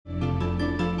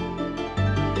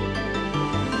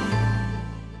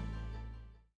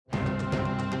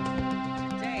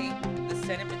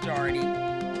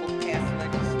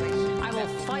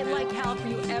fight like hell for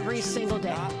you every single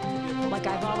day, like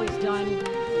I've always done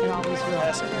and always will.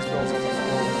 Passing these bills on the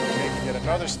floor, making yet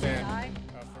another stand.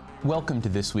 Welcome to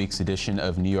this week's edition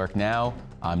of New York Now.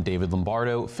 I'm David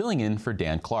Lombardo, filling in for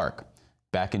Dan Clark.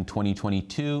 Back in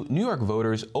 2022, New York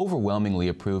voters overwhelmingly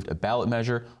approved a ballot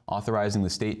measure authorizing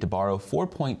the state to borrow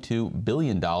 $4.2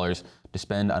 billion to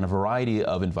spend on a variety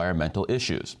of environmental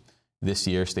issues. This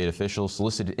year, state officials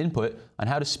solicited input on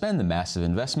how to spend the massive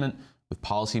investment, with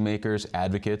policymakers,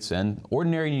 advocates, and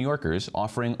ordinary New Yorkers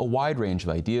offering a wide range of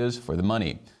ideas for the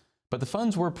money. But the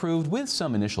funds were approved with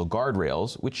some initial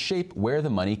guardrails, which shape where the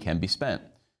money can be spent.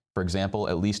 For example,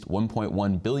 at least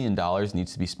 $1.1 billion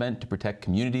needs to be spent to protect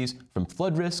communities from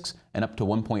flood risks, and up to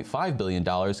 $1.5 billion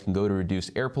can go to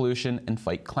reduce air pollution and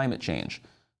fight climate change.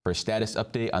 For a status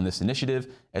update on this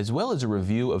initiative, as well as a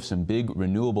review of some big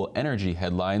renewable energy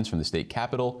headlines from the state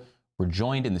capitol, we're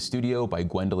joined in the studio by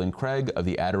Gwendolyn Craig of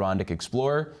the Adirondack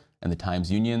Explorer and the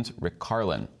Times-Union's Rick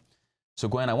Carlin. So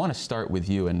Gwen, I want to start with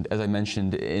you, and as I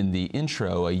mentioned in the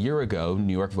intro, a year ago,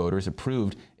 New York voters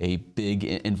approved a big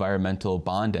environmental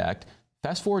bond act.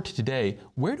 Fast forward to today,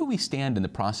 where do we stand in the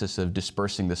process of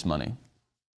dispersing this money?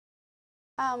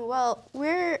 Well,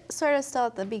 we're sort of still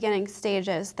at the beginning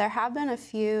stages. There have been a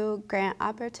few grant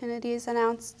opportunities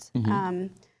announced.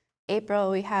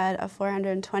 April, we had a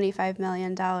 $425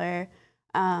 million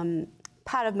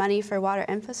pot of money for water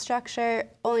infrastructure.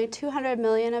 Only $200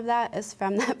 million of that is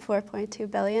from that $4.2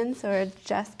 billion, so we're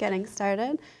just getting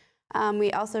started.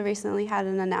 We also recently had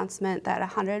an announcement that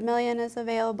 $100 million is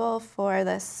available for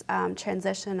this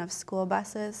transition of school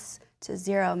buses to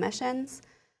zero emissions.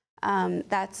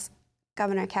 That's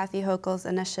Governor Kathy Hochul's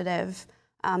initiative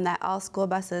that all school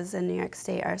buses in New York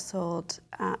State are sold,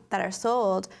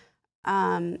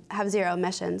 have zero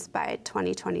emissions by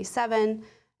 2027,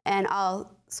 and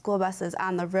all school buses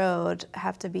on the road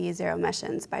have to be zero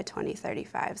emissions by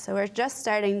 2035. So we're just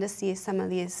starting to see some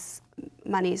of these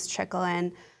monies trickle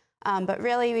in. But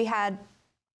really we had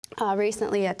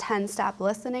recently a 10-stop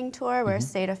listening tour where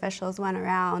state officials went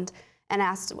around and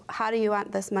asked, how do you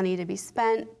want this money to be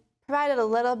spent? Provided a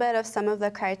little bit of some of the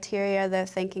criteria they're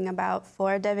thinking about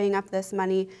for divvying up this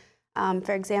money.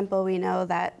 For example, we know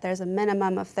that there's a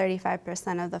minimum of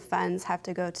 35% of the funds have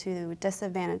to go to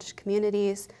disadvantaged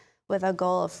communities, with a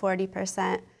goal of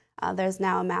 40%. There's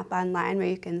now a map online where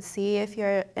you can see if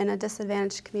you're in a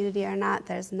disadvantaged community or not.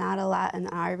 There's not a lot in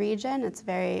our region. It's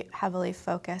very heavily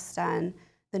focused on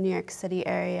the New York City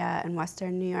area and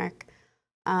Western New York.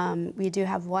 We do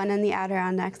have one in the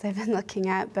Adirondacks I've been looking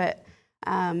at, but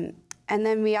and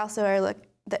then we also are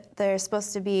there's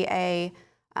supposed to be a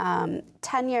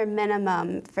 10-year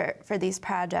minimum for these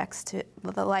projects, to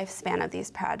the lifespan of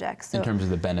these projects. So, in terms of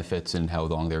the benefits and how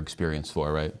long they're experienced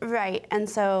for, right? Right, and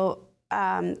so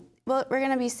we're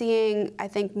going to be seeing, I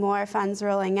think, more funds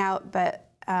rolling out, but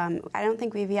I don't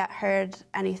think we've yet heard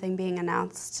anything being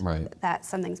announced that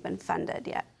something's been funded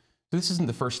yet. This isn't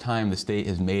the first time the state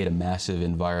has made a massive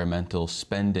environmental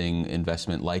spending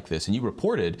investment like this, and you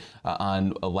reported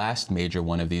on a last major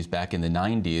one of these back in the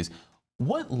 90s.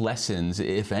 What lessons,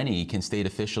 if any, can state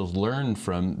officials learn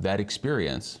from that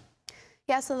experience?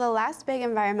 Yeah, so the last big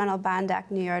environmental bond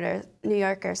act New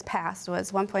Yorkers passed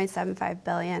was $1.75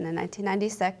 billion in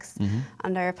 1996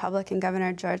 under Republican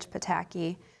Governor George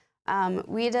Pataki.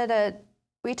 We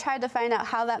tried to find out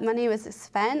how that money was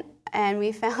spent, and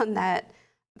we found that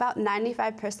about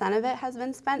 95% of it has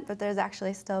been spent, but there's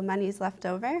actually still monies left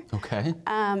over. Okay.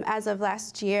 As of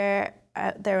last year,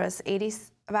 there was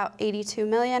about 82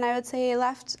 million, I would say,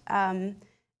 left.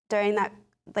 During that,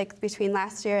 between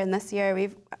last year and this year,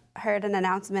 we've heard an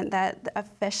announcement that a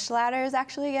fish ladder is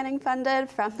actually getting funded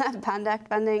from that Bond Act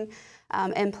funding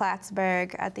in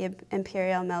Plattsburgh at the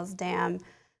Imperial Mills Dam.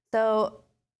 So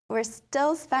we're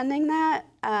still spending that.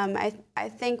 I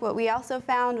think what we also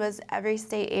found was every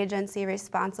state agency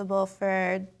responsible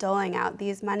for doling out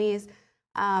these monies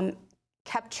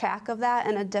kept track of that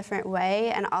in a different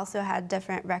way and also had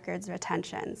different records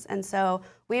retentions. And so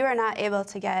we were not able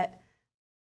to get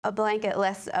a blanket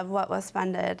list of what was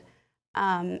funded.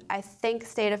 I think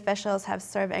state officials have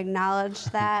sort of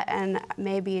acknowledged that and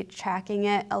maybe tracking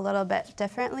it a little bit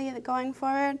differently going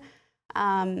forward.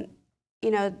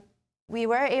 We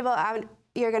were able,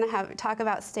 you're going to talk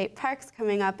about state parks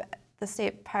coming up. The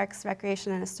State Parks,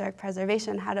 Recreation, and Historic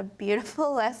Preservation had a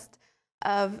beautiful list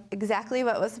of exactly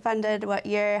what was funded, what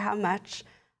year, how much.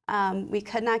 We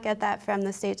could not get that from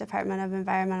the State Department of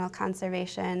Environmental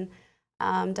Conservation.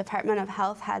 Department of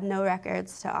Health had no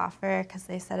records to offer because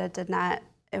they said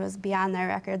it was beyond their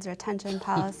records retention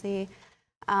policy.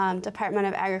 Department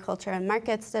of Agriculture and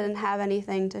Markets didn't have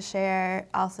anything to share,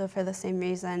 also for the same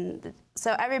reason.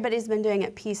 So everybody's been doing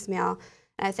it piecemeal.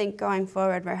 And I think going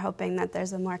forward, we're hoping that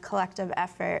there's a more collective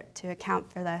effort to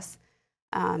account for this.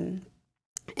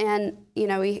 And you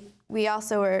know, we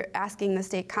also were asking the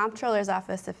state comptroller's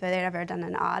office if they'd ever done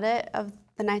an audit of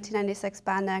the 1996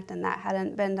 Bond Act, and that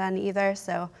hadn't been done either.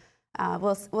 So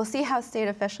we'll see how state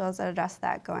officials address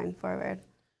that going forward.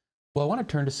 Well, I want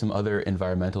to turn to some other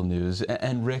environmental news.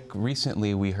 And Rick,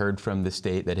 recently we heard from the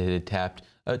state that it had tapped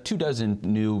 24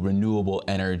 new renewable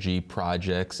energy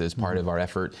projects as part of our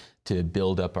effort to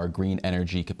build up our green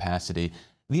energy capacity.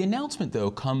 The announcement,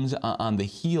 though, comes on the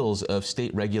heels of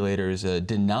state regulators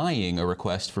denying a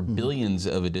request for billions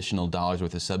of additional dollars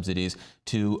worth of subsidies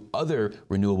to other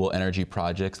renewable energy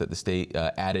projects that the state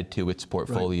added to its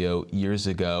portfolio years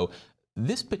ago.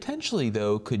 This potentially,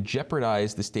 though, could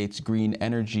jeopardize the state's green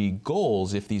energy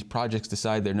goals if these projects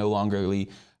decide they're no longer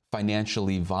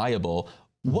financially viable.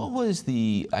 What was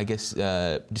the, I guess,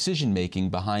 decision-making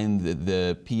behind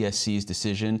the PSC's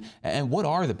decision, and what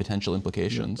are the potential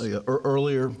implications?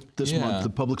 Earlier this month, the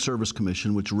Public Service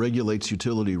Commission, which regulates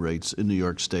utility rates in New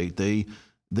York State, they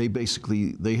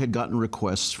had gotten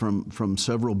requests from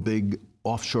several big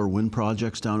offshore wind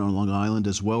projects down on Long Island,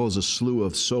 as well as a slew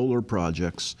of solar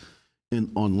projects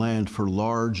on land for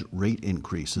large rate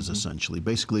increases, essentially.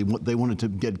 Basically, what they wanted to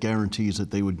get guarantees that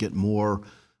they would get more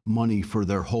money for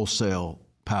their wholesale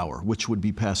power, which would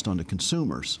be passed on to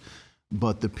consumers.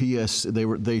 But the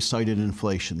they cited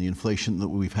inflation, the inflation that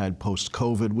we've had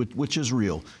post-COVID, which is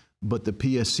real. But the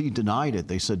PSC denied it.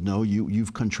 They said, no,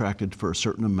 you've contracted for a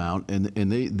certain amount, and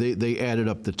they added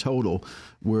up the total,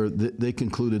 where they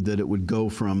concluded that it would go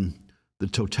from, the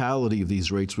totality of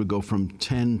these rates would go from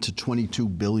 $10 to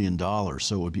 $22 billion.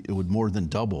 So it would more than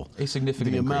double a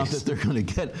significant the amount increase that they're going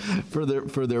to get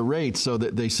for their rates. So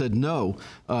that they said no.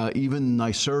 Even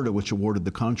NYSERDA, which awarded the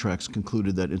contracts,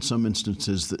 concluded that in some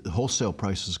instances the wholesale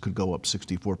prices could go up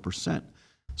 64%.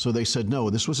 So they said no.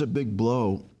 This was a big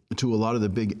blow to a lot of the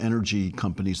big energy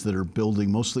companies that are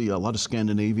building, mostly a lot of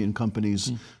Scandinavian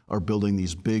companies are building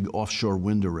these big offshore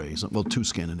wind arrays. Well, 2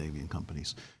 Scandinavian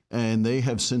companies. And they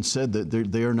have since said that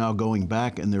they are now going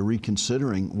back and they're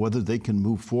reconsidering whether they can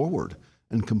move forward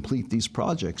and complete these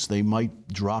projects. They might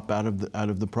drop out of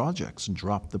the projects and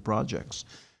drop the projects.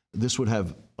 This would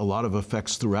have a lot of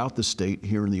effects throughout the state.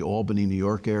 Here in the Albany, New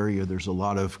York area, there's a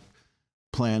lot of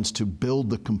plans to build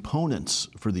the components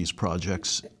for these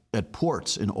projects at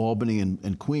ports in Albany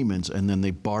and Queens, and then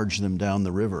they barge them down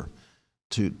the river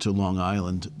to Long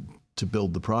Island to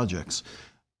build the projects.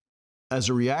 As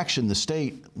a reaction, the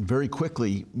state very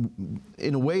quickly,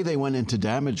 in a way, they went into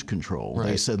damage control. Right.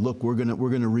 They said, "Look, we're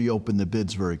gonna reopen the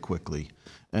bids very quickly,"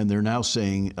 and they're now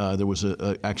saying there was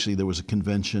a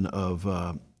convention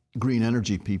of green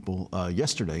energy people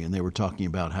yesterday, and they were talking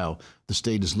about how the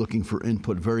state is looking for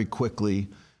input very quickly,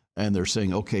 and they're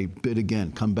saying, "Okay, bid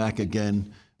again, come back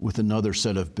again with another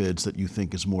set of bids that you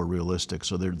think is more realistic."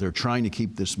 So they're trying to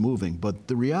keep this moving. But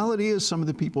the reality is, some of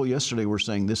the people yesterday were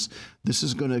saying this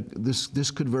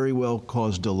could very well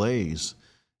cause delays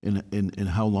in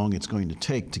how long it's going to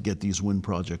take to get these wind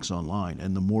projects online.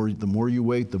 And the more you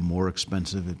wait, the more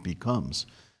expensive it becomes.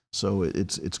 So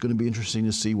it's going to be interesting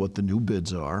to see what the new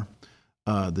bids are.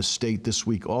 The state this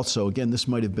week also, again, this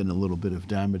might have been a little bit of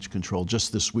damage control.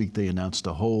 Just this week they announced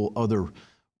a whole other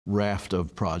raft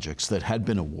of projects that had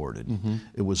been awarded.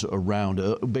 It was around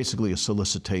basically a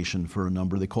solicitation for a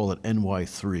number. They call it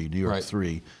NY3, New York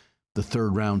 3, the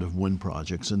third round of wind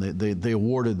projects, and they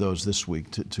awarded those this week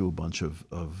to a bunch of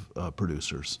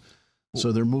producers.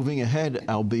 So they're moving ahead,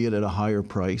 albeit at a higher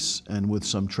price and with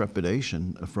some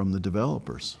trepidation from the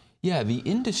developers. Yeah, the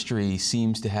industry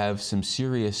seems to have some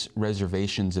serious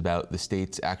reservations about the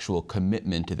state's actual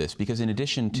commitment to this, because in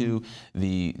addition to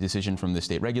the decision from the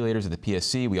state regulators at the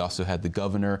PSC, we also had the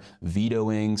governor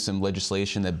vetoing some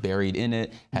legislation that buried in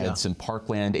it, had some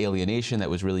parkland alienation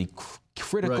that was really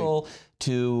critical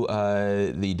to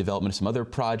the development of some other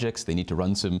projects. They need to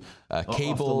run some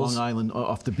cables. Off the Long Island,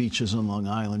 off the beaches on Long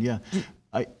Island,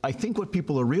 I think what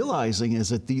people are realizing is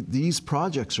that these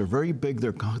projects are very big,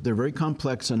 they're very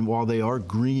complex, and while they are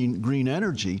green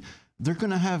energy, they're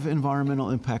going to have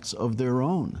environmental impacts of their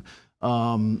own.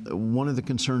 One of the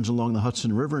concerns along the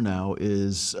Hudson River now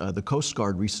is the Coast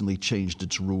Guard recently changed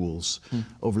its rules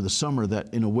over the summer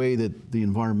that in a way that the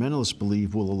environmentalists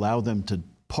believe will allow them to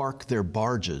park their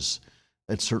barges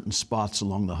at certain spots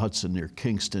along the Hudson near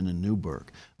Kingston and Newburgh.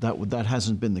 That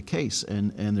hasn't been the case,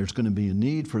 and there's going to be a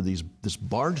need for this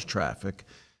barge traffic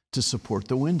to support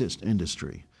the wind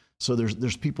industry. So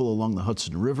there's people along the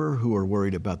Hudson River who are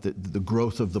worried about the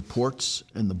growth of the ports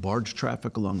and the barge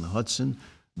traffic along the Hudson.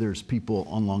 There's people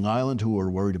on Long Island who are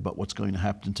worried about what's going to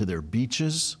happen to their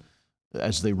beaches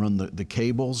as they run the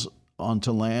cables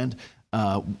onto land.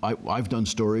 I've done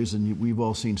stories, and we've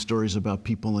all seen stories about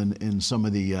people in some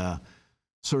of the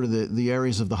sort of the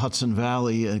areas of the Hudson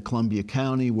Valley and Columbia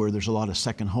County where there's a lot of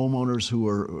second homeowners who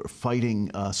are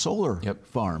fighting solar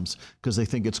farms because they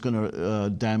think it's going to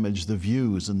damage the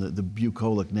views and the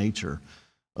bucolic nature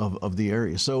of the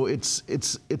area. So it's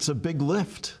a big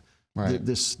lift, right,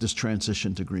 this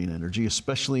transition to green energy,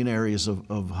 especially in areas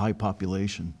of high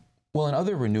population. Well, in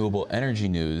other renewable energy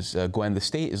news, Gwen, the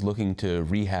state is looking to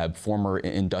rehab former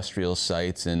industrial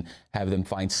sites and have them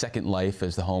find second life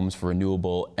as the homes for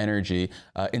renewable energy.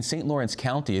 In St. Lawrence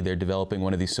County, they're developing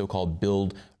one of these so-called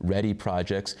build-ready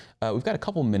projects. We've got a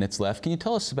couple minutes left. Can you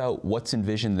tell us about what's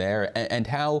envisioned there and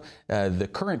how the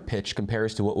current pitch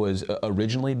compares to what was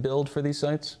originally billed for these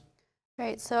sites?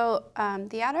 Right, so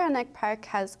the Adirondack Park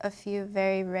has a few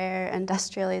very rare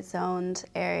industrially zoned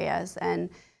areas, and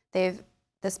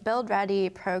this Build Ready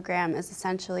program is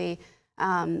essentially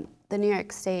the New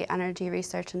York State Energy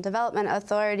Research and Development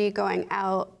Authority going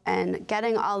out and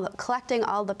collecting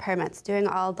all the permits, doing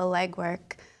all the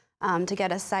legwork to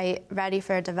get a site ready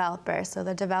for a developer. So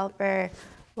the developer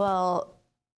will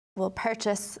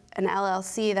purchase an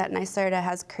LLC that NYSERDA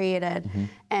has created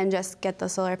and just get the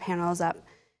solar panels up.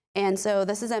 And so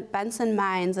this is at Benson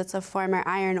Mines. It's a former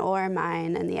iron ore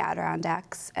mine in the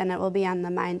Adirondacks, and it will be on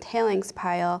the mine tailings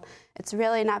pile. It's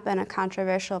really not been a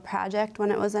controversial project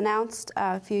when it was announced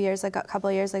a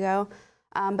couple years ago,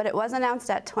 but it was announced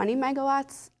at 20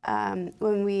 megawatts.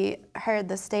 When we heard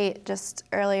the state just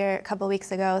earlier, a couple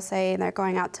weeks ago, say they're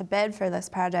going out to bid for this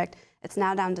project, it's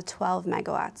now down to 12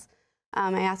 megawatts.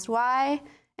 I asked why,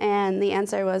 and the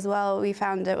answer was, well, we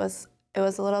found it was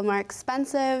a little more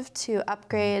expensive to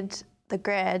upgrade the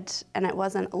grid, and it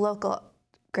wasn't local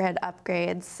grid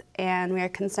upgrades, and we are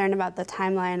concerned about the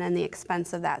timeline and the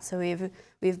expense of that. So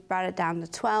we've brought it down to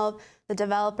 12. The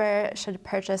developer should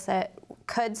purchase it,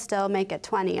 could still make it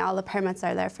 20. All the permits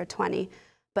are there for 20,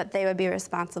 but they would be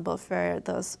responsible for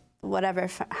those,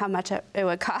 how much it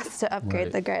would cost to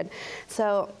upgrade the grid.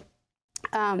 So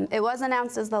it was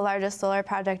announced as the largest solar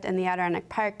project in the Adirondack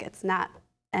Park. It's not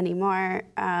anymore.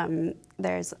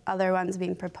 There's other ones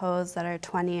being proposed that are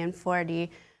 20 and 40.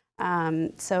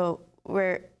 So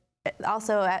we're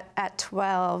also at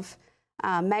 12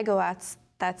 megawatts.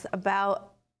 That's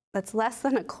less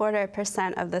than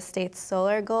 0.25% of the state's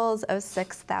solar goals of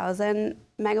 6,000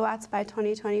 megawatts by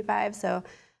 2025. So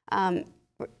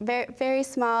very, very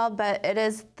small, but it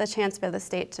is the chance for the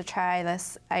state to try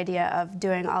this idea of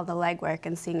doing all the legwork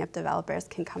and seeing if developers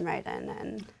can come right in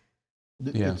and.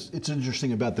 Yeah. It's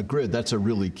interesting about the grid. That's a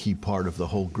really key part of the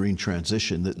whole green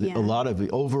transition. A lot of the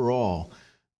overall,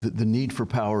 the need for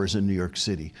power is in New York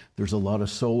City. There's a lot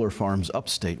of solar farms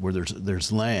upstate where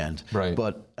there's land, right,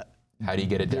 but how do you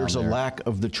get it down there? There's a lack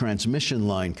of the transmission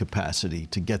line capacity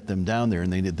to get them down there,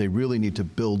 and they really need to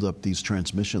build up these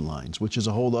transmission lines, which is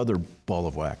a whole other ball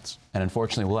of wax. And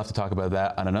unfortunately, we'll have to talk about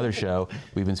that on another show.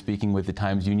 We've been speaking with the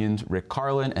Times Union's Rick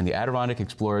Carlin and the Adirondack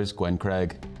Explorer's Gwen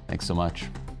Craig. Thanks so much.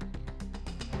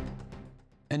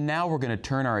 And now we're going to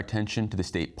turn our attention to the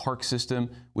state park system,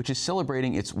 which is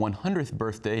celebrating its 100th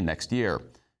birthday next year.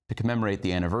 To commemorate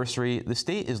the anniversary, the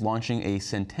state is launching a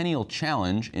Centennial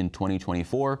Challenge in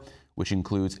 2024, which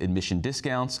includes admission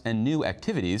discounts and new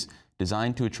activities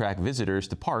designed to attract visitors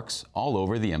to parks all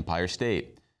over the Empire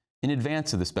State. In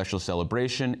advance of the special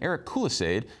celebration, Eric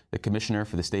Kulisade, the Commissioner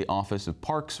for the State Office of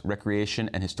Parks, Recreation,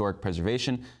 and Historic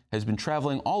Preservation, has been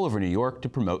traveling all over New York to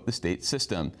promote the state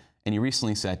system, and he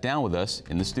recently sat down with us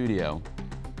in the studio.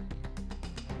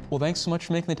 Well, thanks so much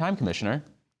for making the time, Commissioner.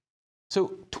 So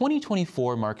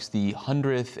 2024 marks the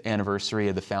 100th anniversary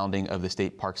of the founding of the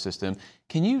state park system.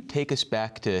 Can you take us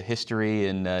back to history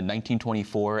in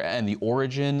 1924 and the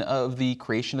origin of the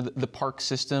creation of the park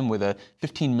system with a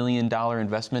 $15 million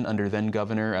investment under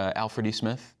then-Governor Alfred E.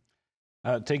 Smith?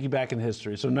 Take you back in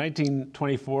history. So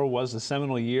 1924 was the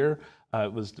seminal year.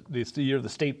 It was the year of the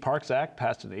State Parks Act,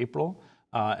 passed in April.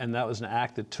 And that was an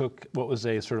act that took what was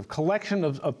a sort of collection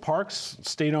of parks,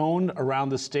 state-owned, around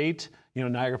the state. You know,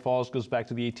 Niagara Falls goes back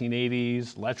to the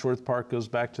 1880s. Letchworth Park goes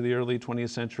back to the early 20th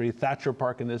century. Thatcher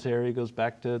Park in this area goes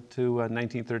back to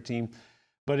 1913.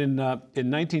 But in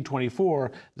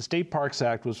 1924, the State Parks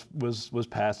Act was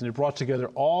passed, and it brought together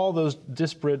all those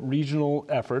disparate regional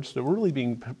efforts that were really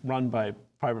being run by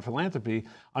private philanthropy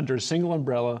under a single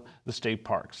umbrella, the state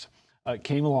parks.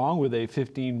 came along with a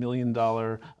 $15 million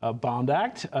bond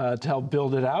act to help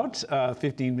build it out.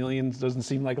 $15 million doesn't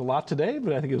seem like a lot today,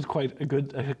 but I think it was quite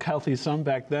a healthy sum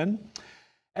back then.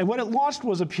 And what it launched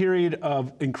was a period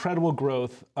of incredible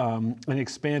growth and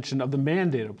expansion of the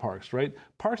mandate of parks, right?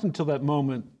 Parks until that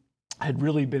moment had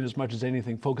really been, as much as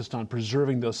anything, focused on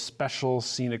preserving those special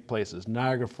scenic places,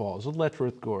 Niagara Falls,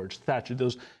 Letchworth Gorge, Thatcher,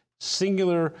 those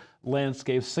singular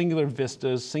landscapes, singular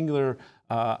vistas, singular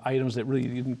items that really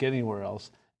you didn't get anywhere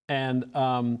else. And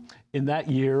in that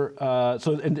year,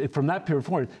 and from that period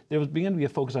forward, there began to be a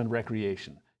focus on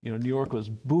recreation. You know, New York was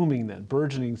booming then,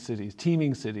 burgeoning cities,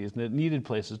 teeming cities, and it needed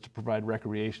places to provide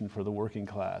recreation for the working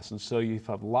class. And so you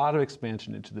have a lot of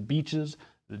expansion into the beaches,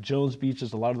 the Jones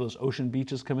beaches, a lot of those ocean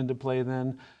beaches come into play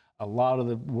then. A lot of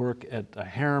the work at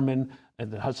Harriman,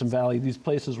 at the Hudson Valley, these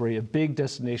places where you have big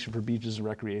destination for beaches and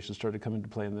recreation started to come into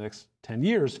play in the next 10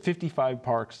 years. 55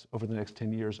 parks over the next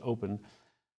 10 years open.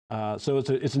 So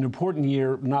it's an important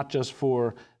year, not just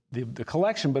for the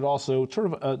collection, but also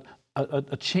sort of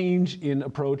a change in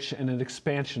approach and an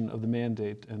expansion of the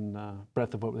mandate and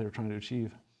breadth of what they were trying to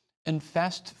achieve. And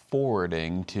fast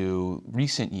forwarding to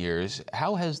recent years,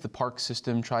 how has the park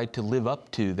system tried to live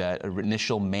up to that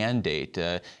initial mandate?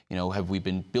 Have we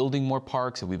been building more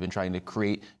parks? Have we been trying to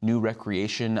create new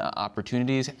recreation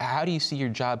opportunities? How do you see your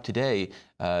job today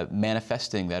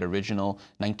manifesting that original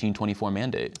 1924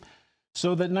 mandate?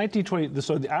 So that 1920,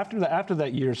 so after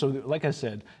that year, so like I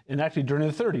said, and actually during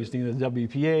the 30s, the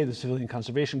WPA, the Civilian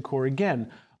Conservation Corps,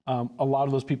 again, a lot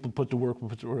of those people put to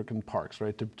work in parks,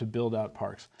 right, to build out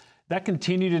parks. That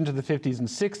continued into the 50s and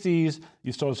 60s.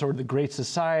 You saw sort of the Great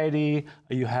Society.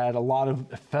 You had a lot of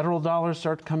federal dollars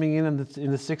start coming in the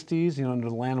 60s, under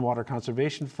the Land and Water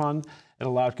Conservation Fund. It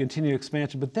allowed continued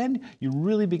expansion. But then you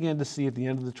really began to see at the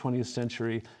end of the 20th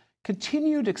century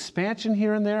continued expansion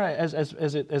here and there as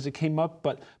it came up,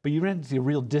 but you ran into a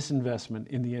real disinvestment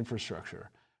in the infrastructure,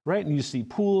 right? And you see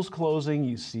pools closing,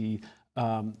 you see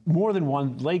more than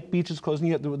one lake beaches closing.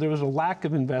 Yet there was a lack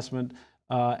of investment,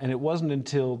 and it wasn't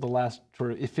until the last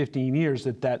sort of 15 years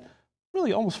that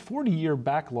really almost 40-year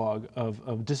backlog of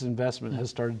disinvestment has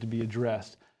started to be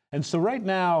addressed. And so right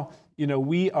now,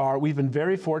 we've been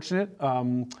very fortunate.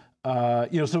 So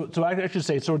I should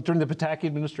say, so during the Pataki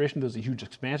administration, there was a huge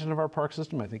expansion of our park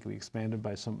system. I think we expanded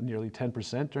by nearly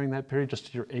 10% during that period,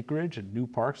 just your acreage and new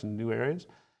parks and new areas.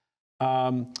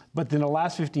 But in the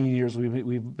last 15 years,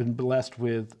 we've been blessed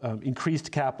with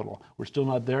increased capital. We're still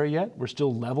not there yet. We're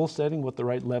still level setting what the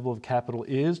right level of capital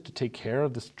is to take care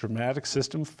of this dramatic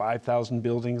system, 5,000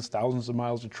 buildings, thousands of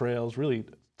miles of trails, really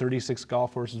 36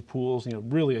 golf courses, pools,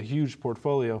 really a huge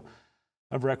portfolio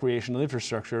of recreational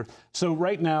infrastructure. So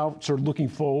right now, sort of looking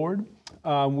forward,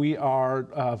 we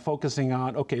are focusing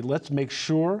on, okay, let's make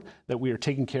sure that we are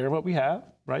taking care of what we have,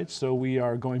 right? So we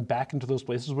are going back into those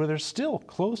places where there's still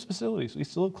closed facilities. We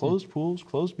still have closed pools,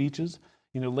 closed beaches.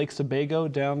 Lake Sebago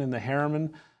down in the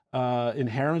Harriman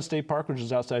State Park, which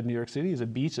is outside New York City, is a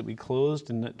beach that we closed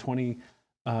in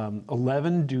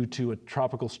 2011 due to a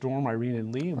tropical storm, Irene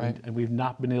and Lee, and we've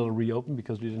not been able to reopen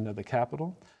because we didn't have the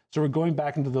capital. So we're going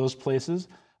back into those places.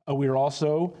 We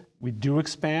do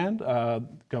expand.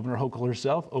 Governor Hochul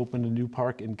herself opened a new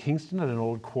park in Kingston at an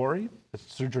old quarry.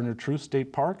 It's Sojourner Truth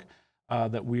State Park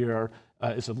that we are,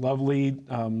 it's a lovely,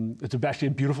 it's actually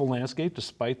a beautiful landscape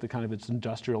despite the kind of its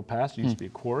industrial past. It used to be a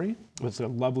quarry. It's a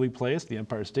lovely place. The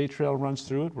Empire State Trail runs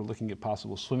through it. We're looking at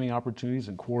possible swimming opportunities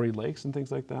in quarry lakes and things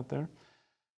like that there.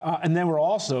 And then we're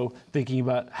also thinking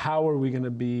about how are we going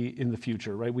to be in the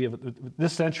future, right? We have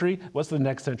this century. What's the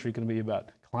next century going to be about?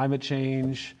 Climate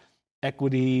change,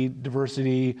 equity,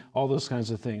 diversity, all those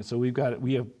kinds of things. So we are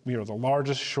the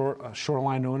largest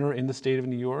shoreline owner in the state of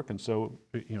New York, and so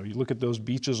you look at those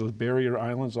beaches, those barrier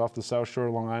islands off the South Shore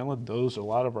of Long Island. Those are a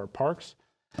lot of our parks.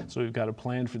 So we've got a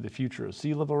plan for the future of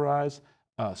sea level rise,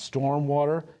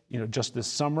 stormwater. Just this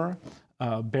summer.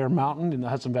 Bear Mountain in the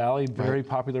Hudson Valley, very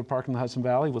popular park in the Hudson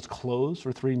Valley, was closed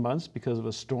for 3 months because of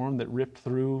a storm that ripped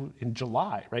through in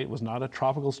July, right? It was not a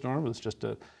tropical storm. It was just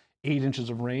 8 inches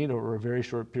of rain over a very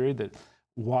short period that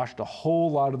washed a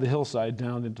whole lot of the hillside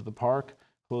down into the park,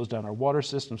 closed down our water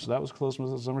system. So that was closed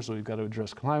most of the summer. So we've got to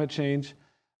address climate change.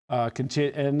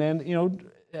 And then,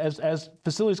 as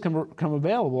facilities come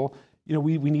available,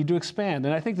 we need to expand.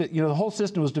 And I think that, the whole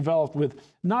system was developed with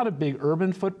not a big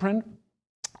urban footprint.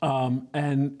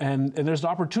 And there's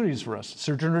opportunities for us.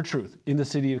 Sojourner Truth in the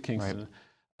city of Kingston.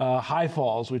 Right. High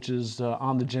Falls, which is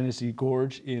on the Genesee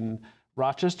Gorge in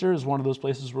Rochester, is one of those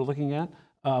places we're looking at,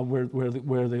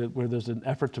 where there's an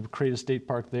effort to create a state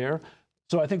park there.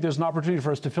 So I think there's an opportunity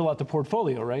for us to fill out the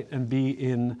portfolio, right, and be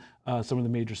in some of the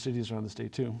major cities around the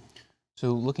state too.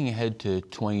 So looking ahead to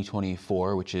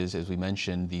 2024, which is, as we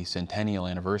mentioned, the centennial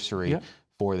anniversary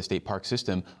for the state park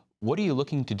system, what are you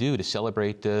looking to do to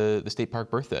celebrate the state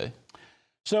park birthday?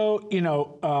 So,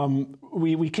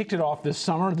 we kicked it off this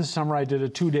summer. This summer I did a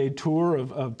 2-day tour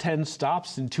of 10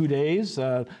 stops in 2 days,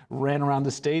 ran around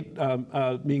the state,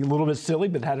 being a little bit silly,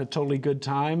 but had a totally good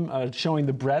time, showing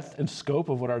the breadth and scope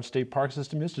of what our state park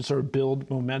system is to sort of build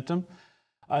momentum.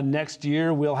 Next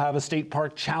year, we'll have a state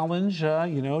park challenge,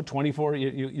 24,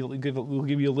 we'll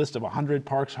give you a list of 100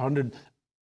 parks, 100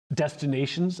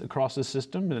 destinations across the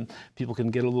system, and people can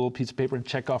get a little piece of paper and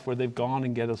check off where they've gone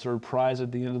and get a sort of prize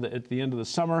at the end of the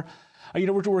summer.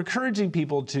 We're encouraging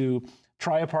people to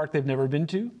try a park they've never been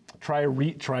to, try a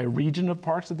region of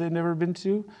parks that they've never been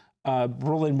to,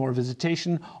 roll in more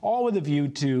visitation, all with a view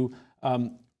to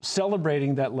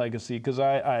celebrating that legacy. Because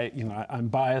I'm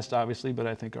biased, obviously, but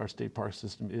I think our state park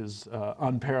system is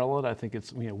unparalleled. I think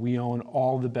it's we own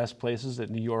all the best places that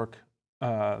New York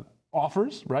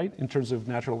offers, right, in terms of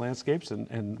natural landscapes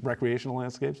and recreational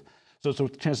landscapes. So it's a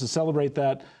chance to celebrate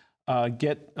that,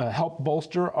 help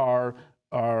bolster our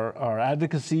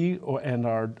advocacy and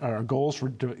our goals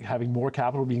for having more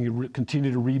capital,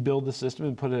 continue to rebuild the system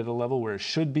and put it at a level where it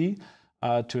should be,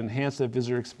 to enhance that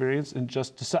visitor experience, and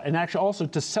actually also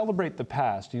to celebrate the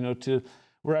past.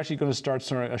 We're actually going to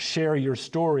start a share your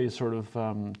story sort of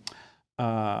on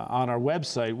our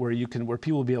website where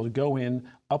people will be able to go in,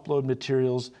 upload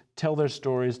materials, tell their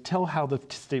stories, tell how the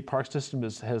state park system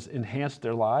has enhanced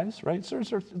their lives, right? So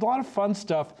there's a lot of fun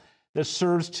stuff that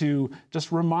serves to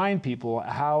just remind people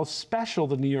how special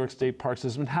the New York State Park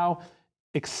System and how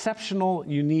exceptional,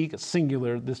 unique,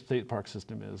 singular this state park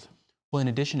system is. Well, in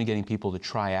addition to getting people to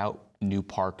try out new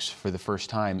parks for the first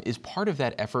time, is part of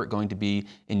that effort going to be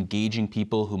engaging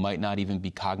people who might not even be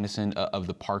cognizant of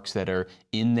the parks that are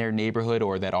in their neighborhood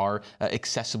or that are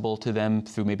accessible to them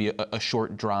through maybe a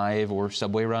short drive or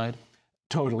subway ride?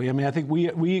 Totally. I mean, I think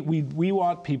we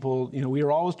want people, we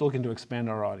are always looking to expand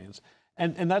our audience.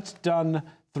 And that's done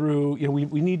through,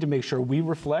 we need to make sure we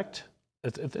reflect.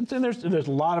 And there's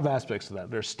a lot of aspects to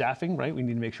that. There's staffing, right? We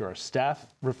need to make sure our staff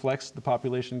reflects the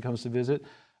population that comes to visit.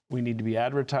 We need to be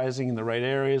advertising in the right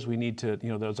areas. We need to,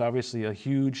 there's obviously a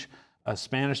huge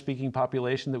Spanish-speaking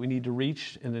population that we need to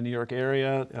reach in the New York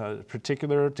area, in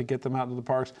particular, to get them out into the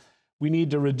parks. We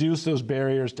need to reduce those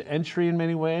barriers to entry in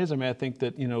many ways. I mean, I think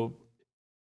that,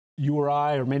 you or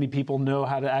I or many people know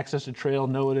how to access a trail,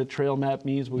 know what a trail map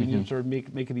means, but we need to sort of make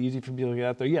it easy for people to get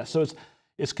out there. Yeah, so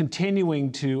it's continuing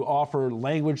to offer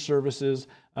language services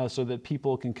so that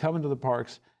people can come into the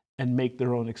parks and make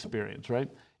their own experience, right?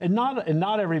 And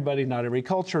not everybody, not every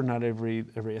culture, not every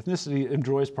ethnicity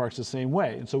enjoys parks the same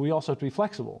way. And so we also have to be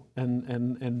flexible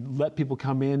and let people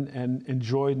come in and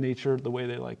enjoy nature the way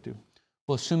they like to.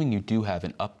 Well, assuming you do have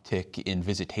an uptick in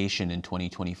visitation in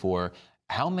 2024,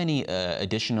 how many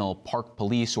additional park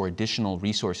police or additional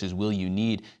resources will you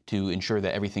need to ensure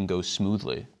that everything goes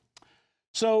smoothly?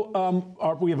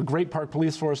 So we have a great park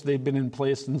police force. They've been in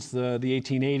place since the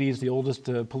 1880s, the oldest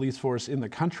police force in the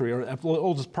country, or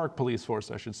oldest park police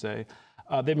force, I should say.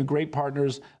 They've been great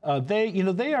partners.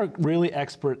 They are really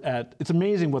expert at, it's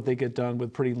amazing what they get done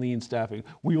with pretty lean staffing.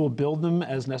 We will build them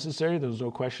as necessary. There's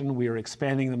no question. We are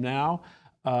expanding them now.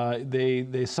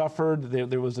 They suffered.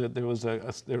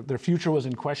 Their future was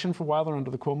in question for a while. They're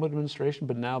under the Cuomo administration,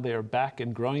 but now they are back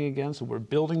and growing again. So we're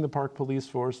building the park police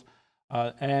force.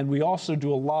 And we also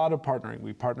do a lot of partnering.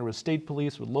 We partner with state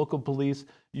police, with local police.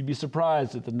 You'd be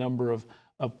surprised at the number of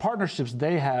partnerships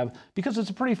they have, because it's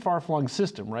a pretty far-flung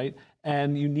system, right?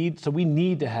 And we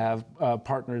need to have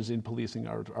partners in policing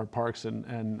our parks,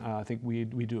 and I think we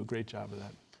do a great job of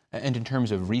that. And in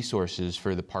terms of resources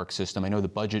for the park system, I know the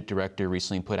budget director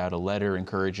recently put out a letter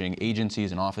encouraging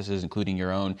agencies and offices, including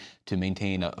your own, to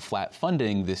maintain a flat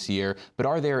funding this year. But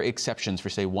are there exceptions for,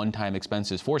 say, one-time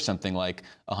expenses for something like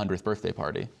a 100th birthday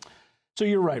party? So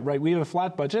you're right. We have a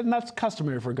flat budget, and that's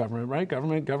customary for government, right?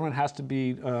 Government has to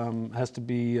be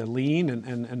lean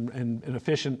and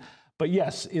efficient. But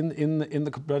yes, in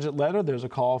the budget letter, there's a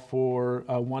call for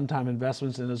one-time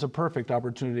investments, and it's a perfect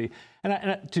opportunity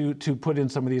to put in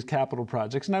some of these capital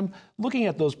projects. And I'm looking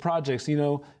at those projects.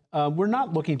 We're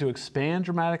not looking to expand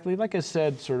dramatically. Like I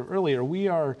said sort of earlier, we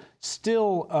are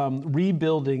still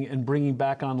rebuilding and bringing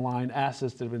back online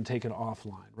assets that have been taken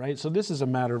offline, right? So this is a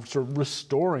matter of sort of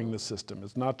restoring the system.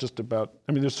 It's not just about,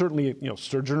 there's certainly,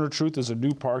 Sojourner Truth is a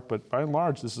new park, but by and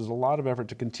large, this is a lot of effort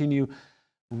to continue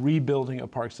rebuilding a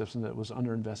park system that was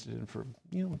underinvested in for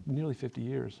nearly 50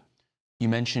 years. You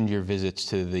mentioned your visits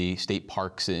to the state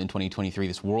parks in 2023,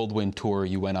 this whirlwind tour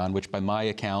you went on, which by my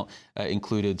account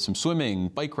included some swimming,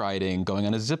 bike riding, going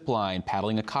on a zip line,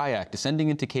 paddling a kayak, descending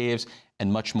into caves,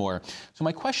 and much more. So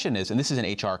my question is, and this is an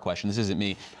HR question, this isn't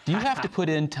me, do you have to put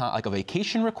in like a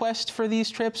vacation request for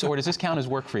these trips, or does this count as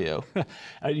work for you?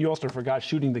 You also forgot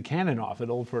shooting the cannon off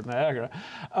at Old Fort Niagara.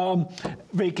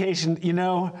 Vacation,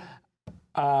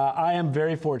 I am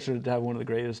very fortunate to have one of the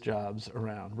greatest jobs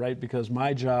around, right? Because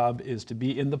my job is to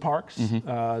be in the parks,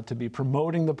 to be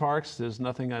promoting the parks. There's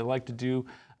nothing I like to do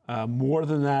more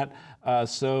than that.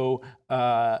 So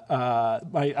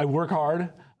I work hard,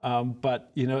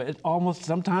 but it almost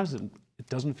sometimes it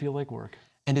doesn't feel like work.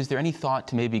 And is there any thought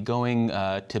to maybe going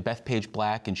to Bethpage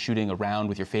Black and shooting around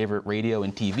with your favorite radio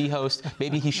and TV host?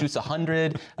 Maybe he shoots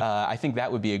 100. I think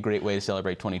that would be a great way to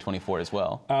celebrate 2024 as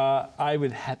well. I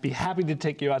would be happy to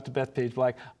take you out to Bethpage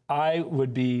Black. I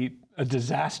would be a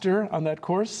disaster on that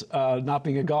course, not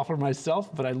being a golfer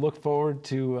myself, but I look forward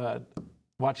to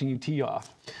watching you tee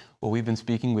off. Well, we've been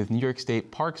speaking with New York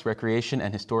State Parks, Recreation,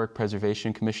 and Historic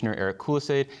Preservation Commissioner Eric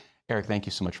Kulisade. Eric, thank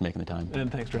you so much for making the time.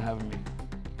 And thanks for having me.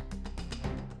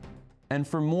 And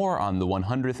for more on the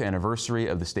 100th anniversary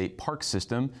of the state park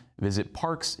system, visit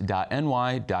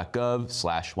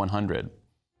parks.ny.gov/100.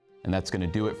 And that's going to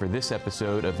do it for this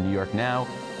episode of New York Now.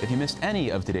 If you missed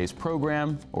any of today's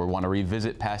program, or want to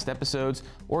revisit past episodes,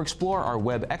 or explore our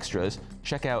web extras,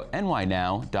 check out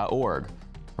nynow.org.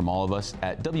 From all of us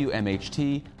at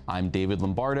WMHT, I'm David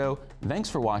Lombardo. Thanks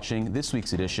for watching this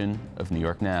week's edition of New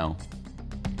York Now.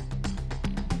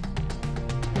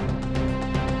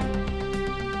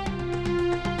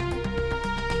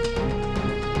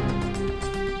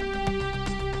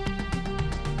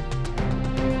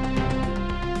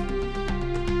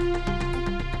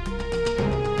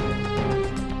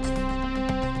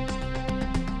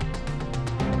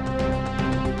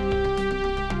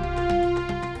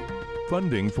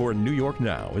 Funding for New York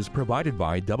Now is provided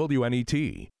by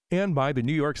WNET and by the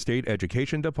New York State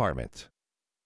Education Department.